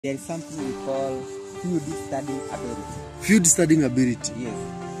There is something we call field studying ability. Field studying ability. Yes.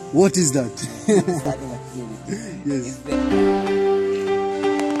 What is that? Field studying ability. Yes.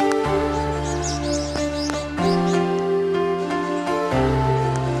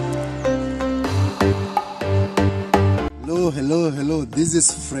 Hello. This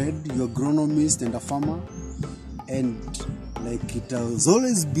is Fred, your agronomist and a farmer. And like it has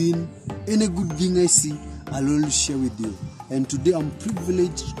always been, any good thing I see, I'll always share with you. And today I'm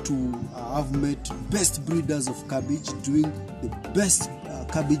privileged to have met best breeders of cabbage, doing the best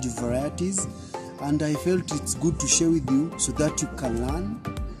cabbage varieties. And I felt it's good to share with you so that you can learn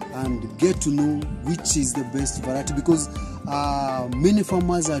and get to know which is the best variety, because many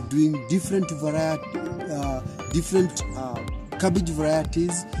farmers are doing different cabbage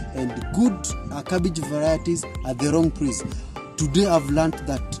varieties, and good cabbage varieties at the wrong price. Today I've learned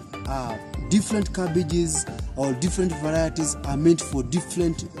that different cabbages or different varieties are meant for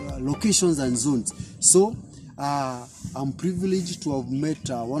different locations and zones. So I'm privileged to have met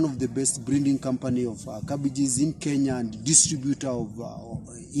one of the best breeding company of cabbages in Kenya and distributor of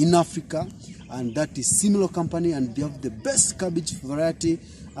in Africa, and that is similar company, and they have the best cabbage variety.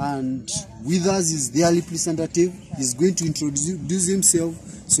 And with us is their representative. He's going to introduce himself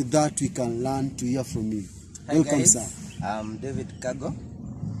so that we can learn to hear from him. Hi Welcome, guys. sir. I'm David Kago.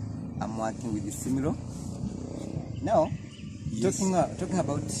 I'm working with the Similo. Now, Yes. talking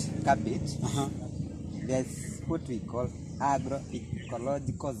about cabbage, there's what we call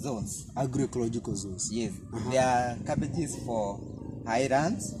agroecological zones. Agroecological zones. Yes, there are cabbages for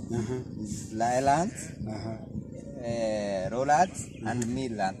highlands, lowlands, lowlands, and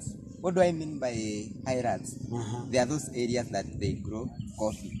midlands. What do I mean by highlands? There are those areas that they grow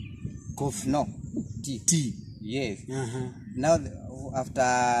coffee. Coffee. No, tea. Tea. Yes. Now,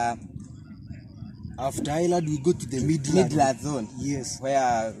 after Highland, we go to the midland zone. Yes.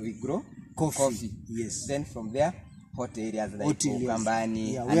 Where we grow coffee. Yes. Then from there, hot areas like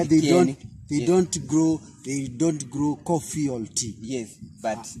Ukambani, yeah, and where they Kieni. don't grow coffee or tea. Yes,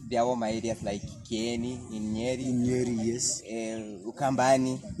 but there are warm areas like Kieni, in Nyeri, In Nyeri, yes.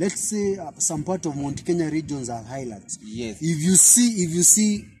 Ukambani. Let's say some part of Mount Kenya regions are highlands. Yes. If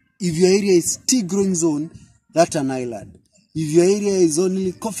your area is tea growing zone, that's an island. If your area is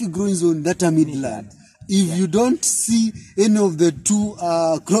only coffee growing zone, that's a midland. If you don't see any of the two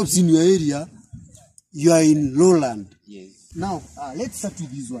crops in your area, you are in lowland. Yes. Now, let's start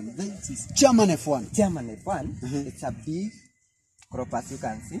with this one. This is Chairman F1. Chairman F1, it's a big crop, as you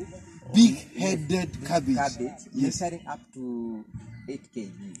can see. Big-headed cabbage. Yes. Measuring up to 8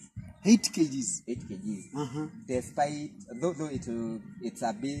 kgs. 8 kgs. 8 kgs. Despite, though it's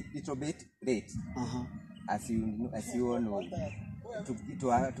a little bit late, as you all know, to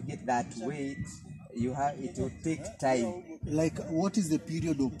get that weight, it will take time. Like, what is the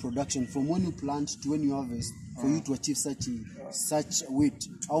period of production from when you plant to when you harvest for you to achieve such weight?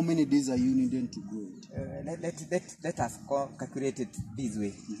 How many days are you needing to grow it? Let us calculate it this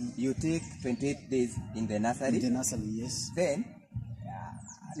way. You take 28 days in the nursery. In the nursery, yes. Then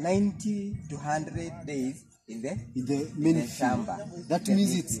 90 to 100 days in the main field. That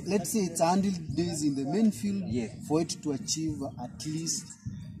means let's say it's 100 days in the main field. Yes. For it to achieve at least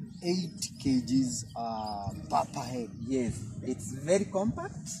 8 kgs per head. Yes, it's very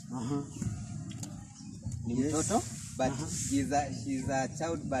compact. Yes. Toto, but she's a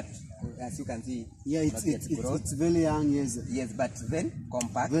child, but as you can see, yeah, it's very young. Yes. Yes, but very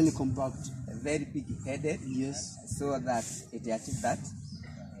compact. Very compact. Very big-headed. Yes. So that it achieves that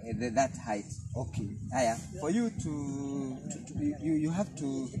height. Okay. For you you have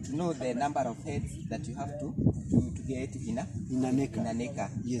to know the number of heads that you have to get in an acre.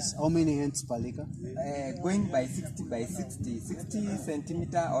 Yes. How many heads per acre? Going by 60 by 60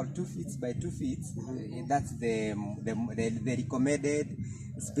 centimeter or 2 feet by 2 feet. That's the recommended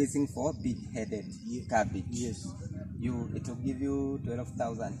spacing for big-headed cabbage. Yes. It will give you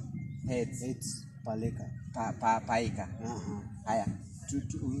 12,000 heads per acre. Per acre.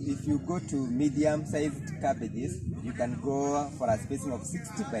 If you go to medium-sized cabbages, you can go for a spacing of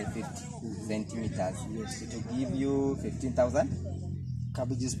 60 by 50 centimeters. Yes. It will give you 15,000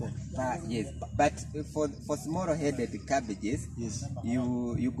 cabbages per. Yes, but for smaller-headed cabbages, yes,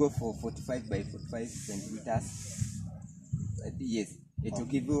 you go for 45 by 45 centimeters. Yes, it will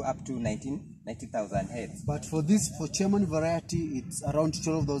give you up to 90,000 heads. But for Chairman variety, it's around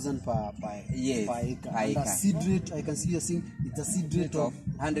 12,000 per acre. And a seed rate, I can see you're saying it's a seed rate of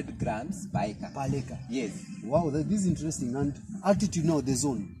 100 grams per acre. Yes. Wow, this is interesting. And altitude now, the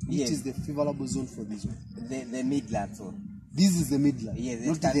zone, which is the favorable zone for this one? The midland zone. This is the midland. Yes,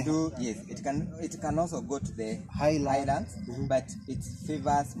 not it can the do. Yes, it can also go to the highland. highlands, but it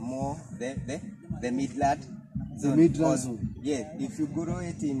favors more the midland zone. Midland zone. Yes, if you grow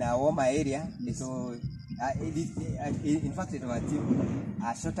it in a warmer area, it will. In fact, it will achieve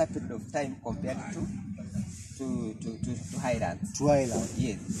a shorter period of time compared to highlands. To highland.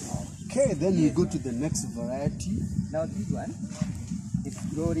 Yes. Okay, then we go to the next variety. Now this one is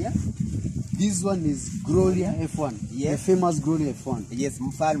Gloria. This one is Gloria F1. Yes. The famous Gloria F1. Yes,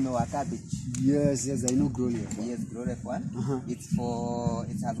 mfalme wa cabbage. Yes, I know Gloria F1. Yes, Gloria F1.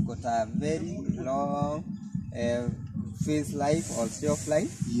 It has got a very long phase life or shelf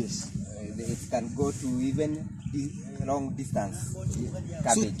life. Yes. It can go to even long distance.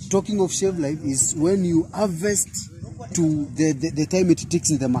 Cabbage. So talking of shelf life is when you harvest to the time it takes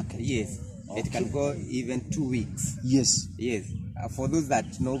in the market. Yes. Okay. It can go even 2 weeks. Yes. Yes. For those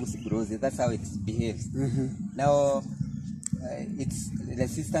that know grows, that's how it behaves. Now, it's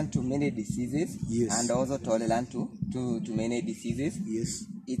resistant to many diseases. Yes. And also tolerant to many diseases. Yes.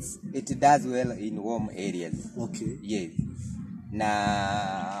 It does well in warm areas. Okay. Yes.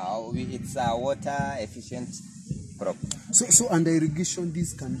 Now, it's a water efficient crop. So under irrigation,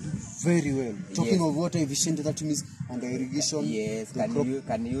 this can do very well. Talking Yes. of water efficient, that means under irrigation. Yes,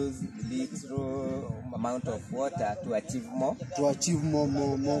 can use little amount of water to achieve more. To achieve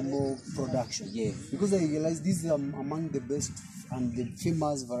more production. Yes. Because I realize these are among the best and the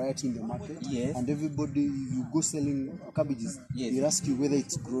famous variety in the market. Yes. And everybody, you go selling cabbages, Yes. they ask you whether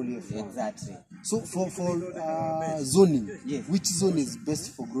it's Gloria F1. Exactly. So for zoning, Yes. which zone is best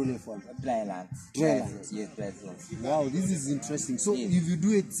for Gloria F1? Drylands. Drylands. Yes, dry zones. Wow, this is interesting. So Yes. if you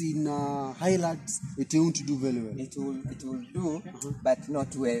do it in highlands, it won't do very well. It will do, but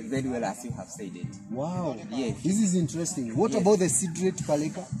not very well as you have said it. Wow. Yes. This is interesting. What Yes. about the seed rate per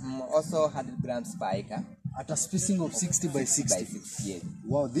acre? Also 100 grams per acre. At a spacing of 60 by 60. By 60, yes.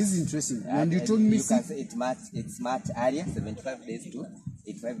 Wow, this is interesting. And you told me you can say it's much earlier, 75 days to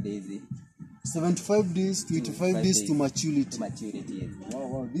 85 days. 75 days to 85 days to maturity. To maturity, yes.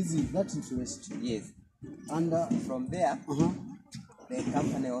 Wow, that's interesting. Yes. And from there, the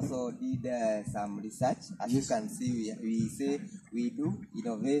company also did some research. As you can see, we say we do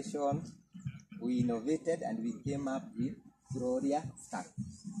innovation. We innovated and we came up with Gloria Star.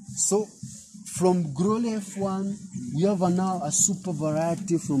 So, from Gloria F1, we have now a super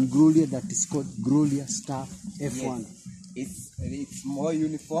variety from Gloria that is called Gloria Star F1. Yes. It's more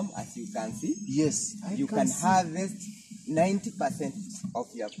uniform, as you can see. Yes, you can harvest 90% of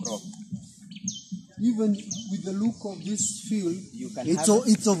your crop. Even with the look of this field, you can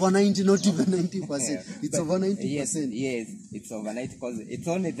it's over 90, not even 90%. It's over 90%. Yes, it's over 90 because it's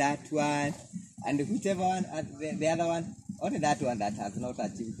only that one, and whichever one, the other one, only that one that has not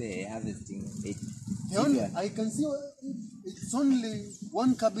achieved the harvesting age. I can see it's only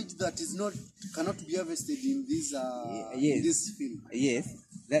one cabbage that cannot be harvested in this in this field. Yes,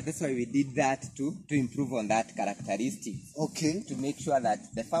 that's why we did that to improve on that characteristic. Okay. To make sure that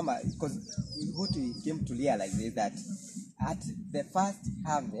the farmer, because what we came to realize is that at the first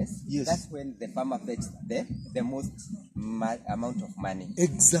harvest, yes, that's when the farmer fetched the most amount of money.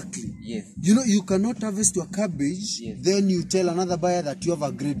 Exactly. Yes. You know, you cannot harvest your cabbage, yes, then you tell another buyer that you have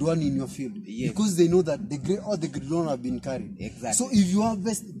a grade 1 in your field. Yes. Because they know that all the grade 1 have been carried. Exactly. So if you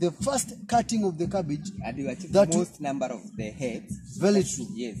harvest the first cutting of the cabbage, and you achieve the most number of the heads. Very true.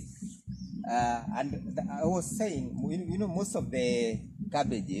 Yes. And I was saying, you know, most of the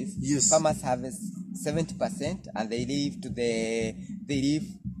cabbages, yes, farmers harvest 70% and they leave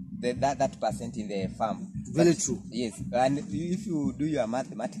that percent in the farm. Very true. Yes. And if you do your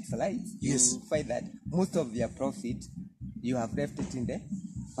mathematics slides, yes, you find that most of your profit you have left it in the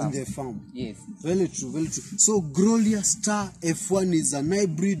farm. In the farm. Yes. Very true, very true. So Gloria Star F1 is an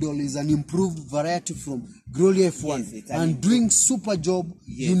hybrid or is an improved variety from Gloria F1, yes, and doing super job,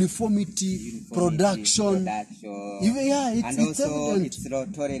 yes, uniformity, production. Yeah, and it's also evident. It's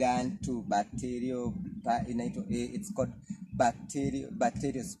tolerant to bacterial. It's called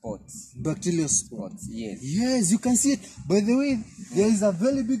bacterial spots. Bacterial spots. Yes. Yes, you can see it. By the way, there is a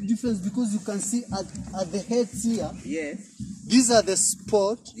very big difference because you can see at the heads here. Yes. These are the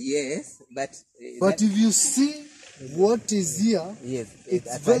spots. Yes, but if you see what is here, yes,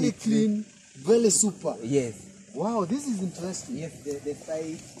 it's very clean, very super. Yes. Wow, this is interesting. Yes, the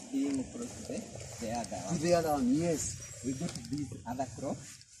site being close to the other one. To the other one, yes. We got this other crop.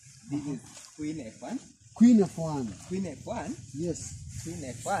 This is Queen F1. Queen F1. Queen F1. Yes.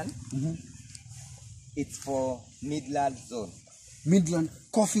 Queen F1. It's for Midland zone. Midland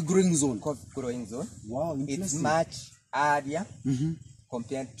coffee growing zone. Coffee growing zone. Wow, interesting. It's much earlier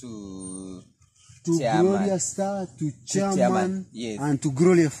compared to to Gloria Star, to Chairman, yes, and to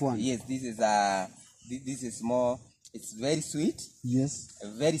Gloria F1. Yes, this is more. It's very sweet. Yes.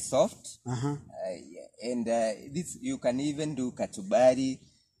 Very soft. And this you can even do kachumbari.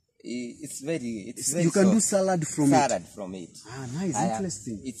 It's very you can soft. do salad from it. Ah, nice,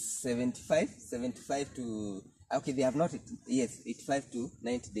 interesting. It's 75 to okay. They have not yes 85 to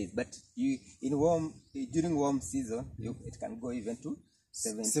 90 days, but you during warm season it can go even to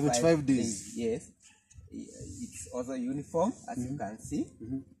 75 days. Yes, it's also uniform as you can see.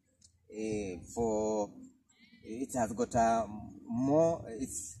 For it has got a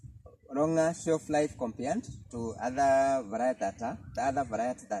it's longer shelf life compared to other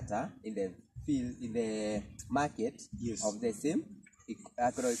varieties that are in the field in the market of the same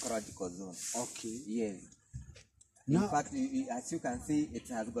agroecological zone. Okay. Yes. In fact, as you can see, it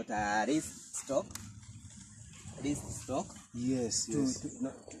has got a raised stock. Yes.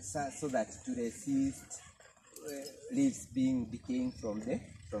 So that to resist leaves being decaying from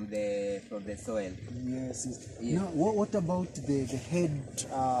the soil. Yes. Now, what about the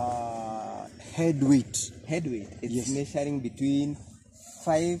head weight? Head weight. It's measuring between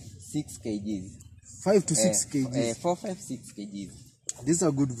 5-6 kgs. 5 to 6 kgs. 4-5-6 kgs. This is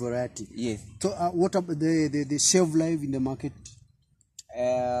a good variety. Yes. So, what about the shelf life in the market?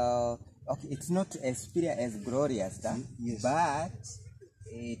 Okay, it's not as superior as Gloria Star, but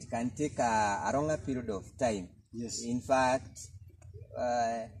it can take a longer period of time. Yes. In fact,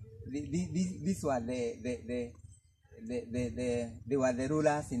 these were they were the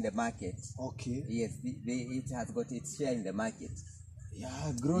rulers in the market. Okay. Yes, it has got its share in the market.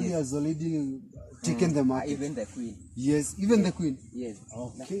 Yeah, Gloria has already taken the market. Even the queen. Yes, even the queen. Yes.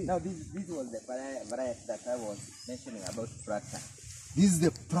 Okay. Now this was the variety that I was mentioning about Proctor. This is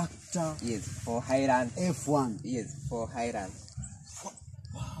the Proctor. Yes, for Highland F1. Yes, for Highland.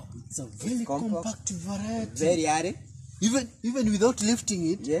 Wow, it's a very compact variety. Very arid. Even without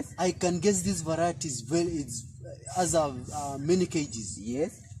lifting it, yes, I can guess this variety is has many kgs.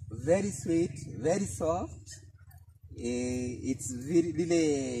 Yes, very sweet, very soft. It's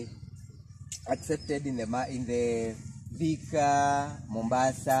really accepted in the Vika,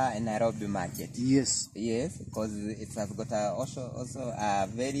 Mombasa, and Nairobi market. Yes. Yes, because it has got also a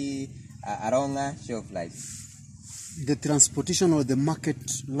very longer shelf life. The transportation or the market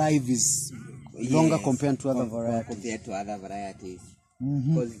life is longer compared to other varieties.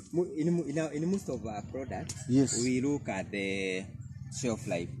 Because in most of our products, we look at the shelf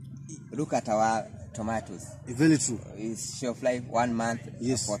life. Look at our tomatoes. Very true. It's shelf life 1 month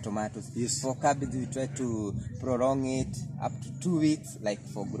for tomatoes. Yes. For cabbage, we try to prolong it up to 2 weeks, like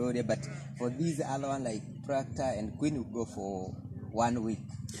for Gloria. But for these other one, like Proctor and Queen, we go for 1 week.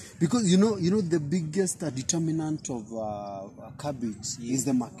 Because you know the biggest determinant of cabbage is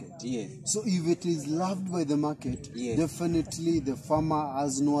the market. Yes. So if it is loved by the market, definitely the farmer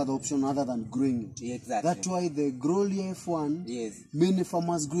has no other option other than growing it. Exactly. That's why the Gloria F1, many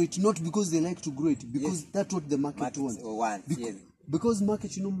farmers grow it, not because they like to grow it, because that's what the market wants. Because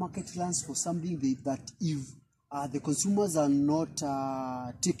market lands for something that if the consumers are not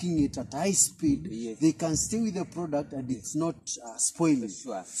taking it at high speed, they can stay with the product and it's not spoiling.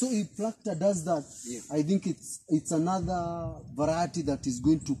 Sure. So if Proctor does that, I think it's another variety that is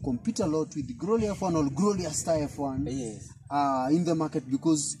going to compete a lot with the Gloria F1 or Gloria Star F1 in the market,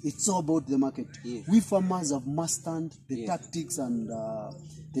 because it's all about the market. We farmers have mastered the tactics and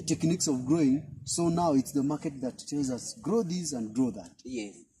the techniques of growing, so now it's the market that tells us grow this and grow that.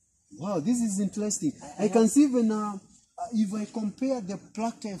 Yes. Wow, this is interesting. I can see even if I compare the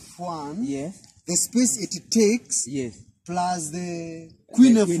Proctor F1, the space it takes, plus the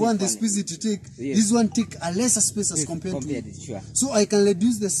Queen F1, the space it takes, this one take a lesser space as compared to it. So I can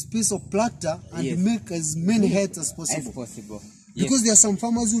reduce the space of Proctor and make as many heads as possible. Because there are some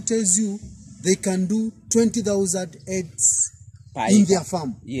farmers who tells you they can do 20,000 heads in their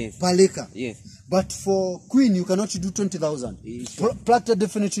farm per acre. But for Queen, you cannot do 20,000. Proctor,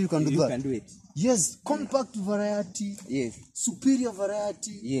 definitely you can do that. You can do it. Yes, compact variety. Yes. Superior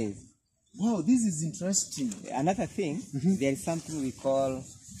variety. Yes. Wow, this is interesting. Another thing, there is something we call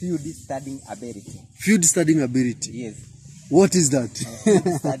field studying ability. Field studying ability. Yes. What is that?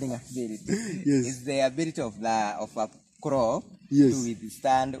 Field studying ability. It's the ability of a crop to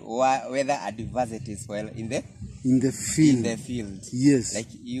withstand whether adversity is in the field. Yes. Like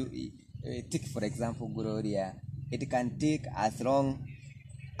you take for example Gloria. It can take as long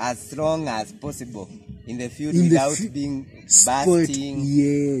as possible in the field without being bursting.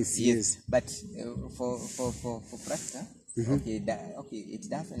 Yes. But for Proctor, Okay, okay, it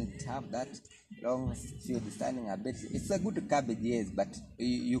doesn't have that long field standing a bit. It's a good cabbage, yes, but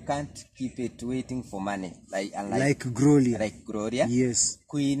you can't keep it waiting for money like Gloria. Like Gloria. Yes.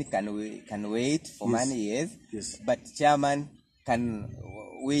 Queen can wait for money, yes. Yes. But chairman can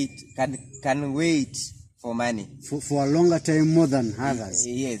wait for money For a longer time, more than others.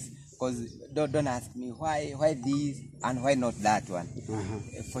 Yes, because don't ask me why this and why not that one.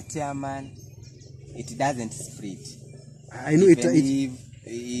 For chairman, it doesn't spread. I know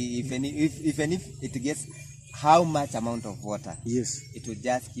Even if it gets how much amount of water, yes, it will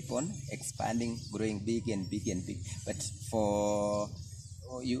just keep on expanding, growing big and big and big. But for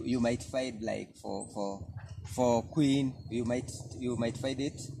you might find like for queen, you might find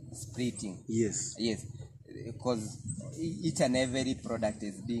it splitting. Yes. Yes, because each and every product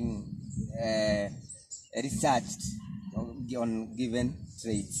is being researched on given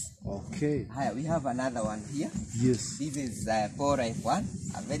traits. Okay. Hi, we have another one here. Yes. This is Polar F1,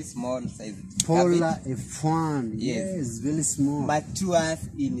 a very small size. Polar F1. Yes. Yes, very small. Matures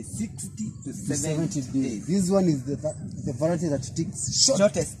in 60 to 70 days. This one is the variety that takes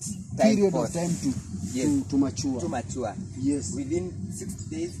shortest period of time to mature. To mature. Yes. Within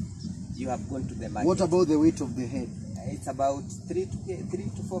 60 days, you have gone to the market. What about the weight of the head? It's about 3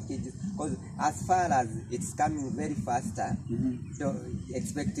 to 4 kgs. Because as far as it's coming very faster, don't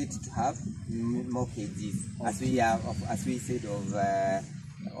expect it to have more kgs. Okay. As we said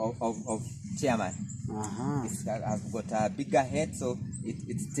of chairman. It has got a bigger head, so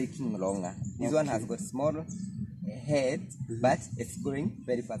it's taking longer. This one has got small head, but it's growing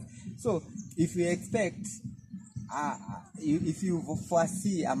very fast. So if you expect, if you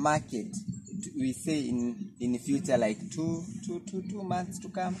foresee a market, we say in the future, like 2 months to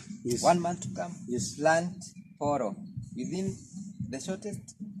come, yes, 1 month to come, yes, plant poro within the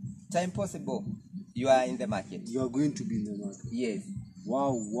shortest time possible. You are in the market. You are going to be in the market. Yes.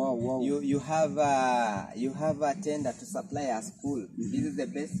 Wow. You have a tender to supply a school. This is the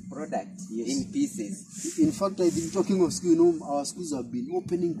best product, yes, in pieces. In fact, I've been talking of school. Our schools have been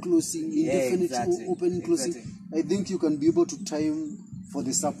opening, closing, indefinite, exactly, opening, closing. Exactly. I think you can be able to time for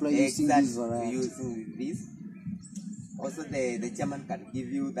the supply using this variety. Using this. Also, the chairman can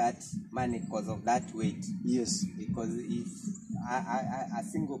give you that money because of that weight. Yes. Because if a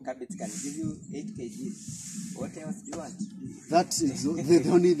single cabbage can give you 8 kgs, what else do you want? That is the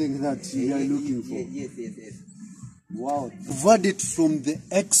only thing that we are looking for. Yes. Wow. You've heard it from the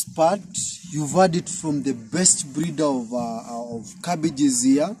expert. You've heard it from the best breeder of cabbages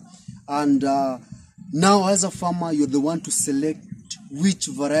here. And now, as a farmer, you're the one to select which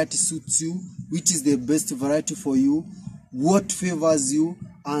variety suits you, which is the best variety for you, what favors you,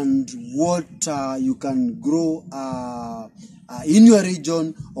 and what you can grow in your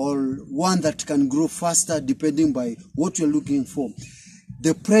region, or one that can grow faster depending by what you're looking for.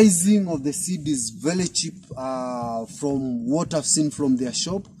 The pricing of the seed is very cheap from what I've seen from their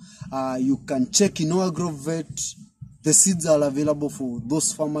shop. You can check in Agrovet. The seeds are available for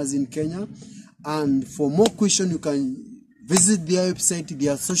those farmers in Kenya. And for more questions, you can visit their website,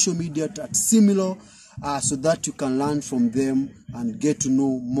 their social media at similar, so that you can learn from them and get to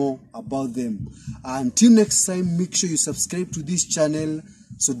know more about them. Until next time, make sure you subscribe to this channel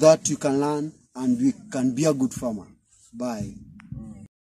so that you can learn and we can be a good farmer. Bye.